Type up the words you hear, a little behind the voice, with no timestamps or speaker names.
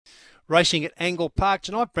Racing at Angle Park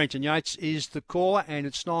tonight. Brenton Yates is the caller, and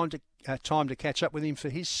it's time to catch up with him for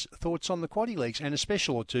his thoughts on the quaddie leagues and a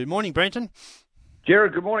special or two. Morning, Brenton.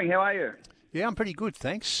 Gerard, good morning. How are you? Yeah, I'm pretty good,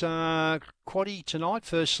 thanks. Quaddie tonight,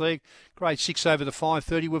 first leg, grade 6 over the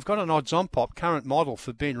 5:30. We've got an odds-on pop, current model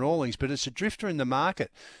for Ben Rawlings, but it's a drifter in the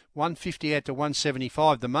market, 150 out to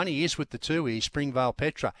 175. The money is with the two here, Springvale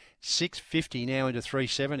Petra, 650 now into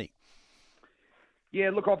 370. Yeah,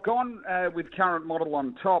 look, I've gone with current model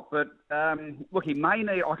on top, but look, he may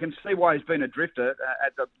need. I can see why he's been a drifter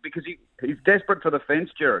because he's desperate for the fence,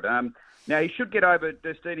 Gerard. Now he should get over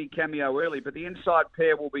Destiny Cameo early, but the inside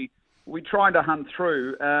pair will be trying to hunt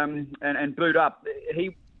through and boot up.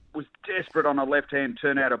 He was desperate on a left-hand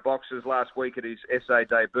turn out of boxes last week at his SA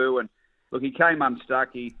debut, and look, he came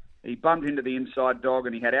unstuck. He bumped into the inside dog,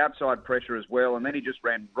 and he had outside pressure as well, and then he just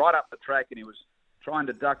ran right up the track, and he was trying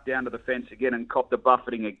to duck down to the fence again and cop the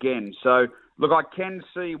buffeting again. So, look, I can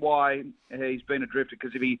see why he's been a drifter,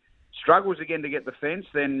 because if he struggles again to get the fence,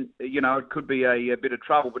 then, it could be a bit of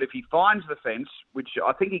trouble. But if he finds the fence, which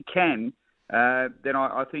I think he can, then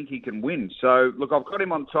I think he can win. So, look, I've got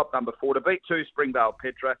him on top, number 4, to beat 2, Springvale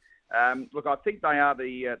Petra. Look, I think they are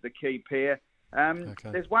the key pair.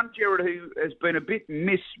 Okay. There's one, Gerard, who has been a bit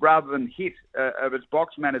miss rather than hit of its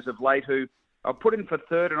box manners of late, who I'll put in for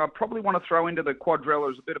third, and I probably want to throw into the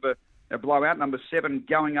quadrella as a bit of a blowout. Number 7,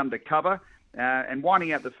 Going Undercover, and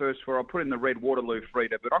winding out the first 4, I'll put in the Red Waterloo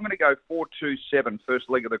Frida. But I'm going to go 4-2-7,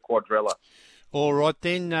 first leg of the quadrella. All right,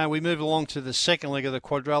 then we move along to the second leg of the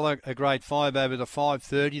quadrella, a grade 5 over the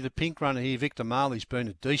 5:30. The pink runner here, Victor Marley's been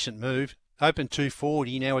a decent move. Open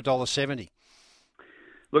 240, now $1.70.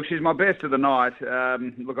 Look, she's my best of the night.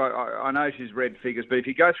 Look, I know she's red figures, but if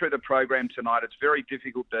you go through the program tonight, it's very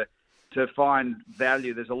difficult to find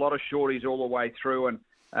value. There's a lot of shorties all the way through, and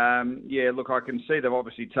look, I can see they've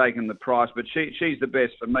obviously taken the price, but she's the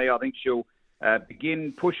best for me. I think she'll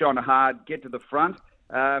begin, push on hard, get to the front,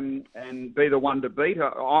 and be the one to beat.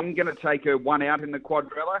 I'm going to take her one out in the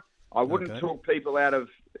quadrella. I wouldn't talk people out of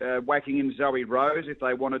whacking in Zoe Rose if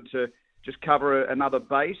they wanted to just cover another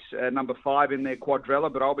base, number 5 in their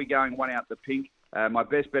quadrella, but I'll be going one out the pink. My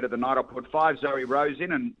best bet of the night, I'll put 5 Zoe Rose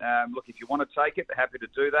in, and look, if you want to take it, happy to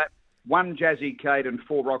do that. 1 Jazzy Kate and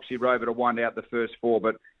 4 Roxy Rover to wind out the first 4,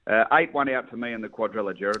 but 8 one out for me in the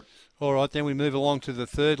quadrella, Gerard. All right, then we move along to the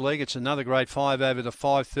third leg. It's another grade 5 over the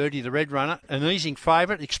 5:30. The red runner, an easing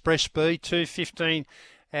favourite, Express Speed, $2.15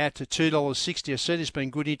 out to $2.60. I see there's been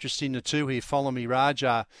good interest in the 2 here. Follow Me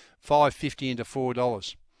Raja, $5.50 into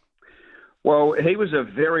 $4. Well, he was a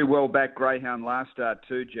very well-backed greyhound last start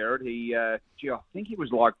too, Gerard. I think he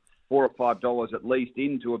was like $4 or $5 at least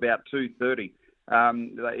into about $2.30.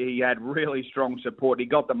 He had really strong support. He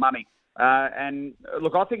got the money. And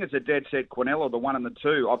look, I think it's a dead set Quinella, the 1 and the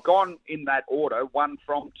 2. I've gone in that order, 1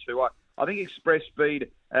 from 2. I think Express Speed,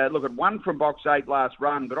 look at 1 from box 8 last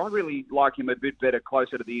run, but I really like him a bit better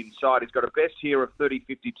closer to the inside. He's got a best here of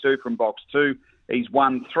 30.52 from box 2. He's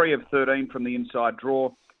won 3 of 13 from the inside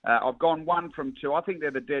draw. I've gone 1 from 2. I think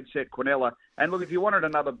they're the dead set Quinella. And look, if you wanted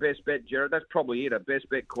another best bet, Gerard, that's probably it, a best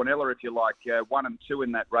bet Quinella if you like, 1 and 2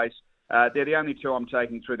 in that race. They're the only 2 I'm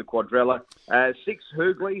taking through the quadrella. 6,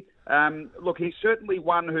 Hoogley. Look, he's certainly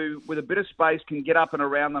one who, with a bit of space, can get up and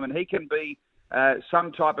around them, and he can be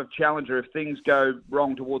some type of challenger if things go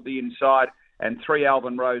wrong toward the inside. And 3,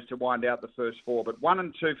 Alvin Rose to wind out the first 4. But 1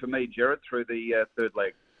 and 2 for me, Gerard, through the third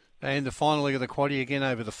leg. And the final leg of the quaddie again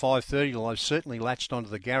over the 5:30. I've certainly latched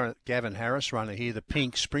onto the Gavin Harris runner here, the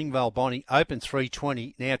pink, Springvale Bonnie, open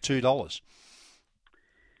 $3.20, now $2.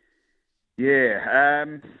 Yeah.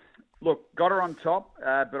 Look, got her on top,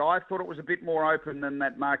 but I thought it was a bit more open than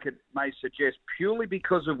that market may suggest, purely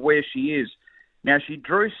because of where she is. Now, she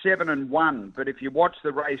drew 7 and 1, but if you watch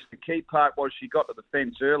the race, the key part was she got to the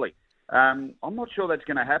fence early. I'm not sure that's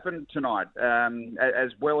going to happen tonight,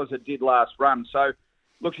 as well as it did last run. So,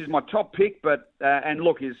 look, she's my top pick, but and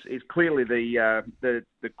look, is clearly the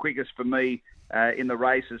quickest for me in the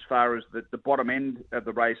race as far as the bottom end of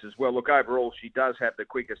the race as well. Look, overall, she does have the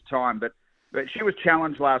quickest time, but she was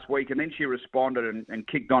challenged last week, and then she responded and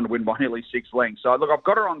kicked on to win by nearly 6 lengths. So, look, I've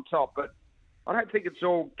got her on top, but I don't think it's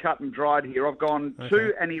all cut and dried here. I've gone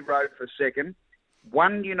 2 Annie Road for second,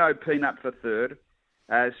 1 Peanut for third,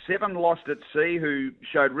 7 Lost at Sea, who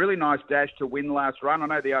showed really nice dash to win last run. I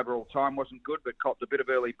know the overall time wasn't good, but copped a bit of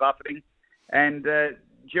early buffeting. And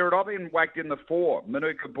Gerard, I've been whacked in the 4,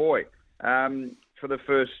 Manuka Boy, for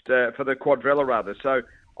the quadrella rather. So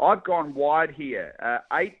I've gone wide here,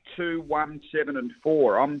 8, 2, 1, 7 and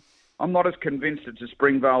 4. I'm not as convinced it's a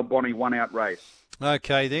Springvale Bonnie 1-out race.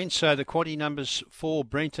 Okay then, so the quaddie numbers for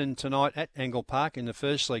Brenton tonight at Angle Park in the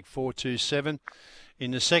first leg, 4-2-7. In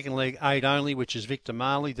the second leg, 8 only, which is Victor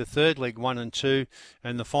Marley. The third leg, 1 and 2.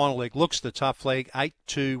 And the final leg looks the tough leg, 8,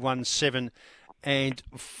 2, 1, 7 and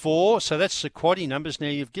 4. So that's the quaddie numbers. Now,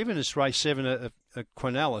 you've given us race 7 a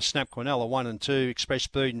Quinella, a Snap Quinella, 1 and 2, Express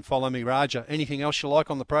Speed and Follow Me Raja. Anything else you like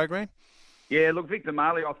on the program? Yeah, look, Victor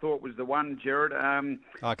Marley, I thought was the one, Gerard.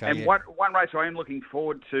 Okay. One race I am looking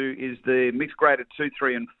forward to is the mixed graded 2,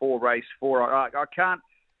 3 and 4 race 4. I can't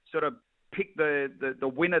sort of pick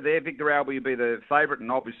the winner there. Victor Albi will be the favourite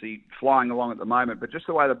and obviously flying along at the moment. But just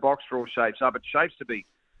the way the box draw shapes up, it shapes to be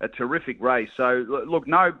a terrific race. So, look,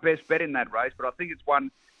 no best bet in that race, but I think it's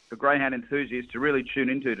one for greyhound enthusiasts to really tune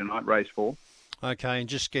into tonight, race 4. Okay, and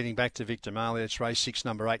just getting back to Victor Marley, it's race 6,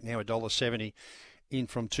 number 8, now $1.70 in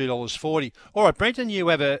from $2.40. All right, Brenton, you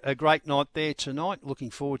have a great night there tonight. Looking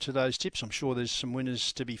forward to those tips. I'm sure there's some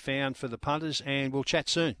winners to be found for the punters, and we'll chat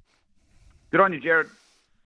soon. Good on you, Gerard.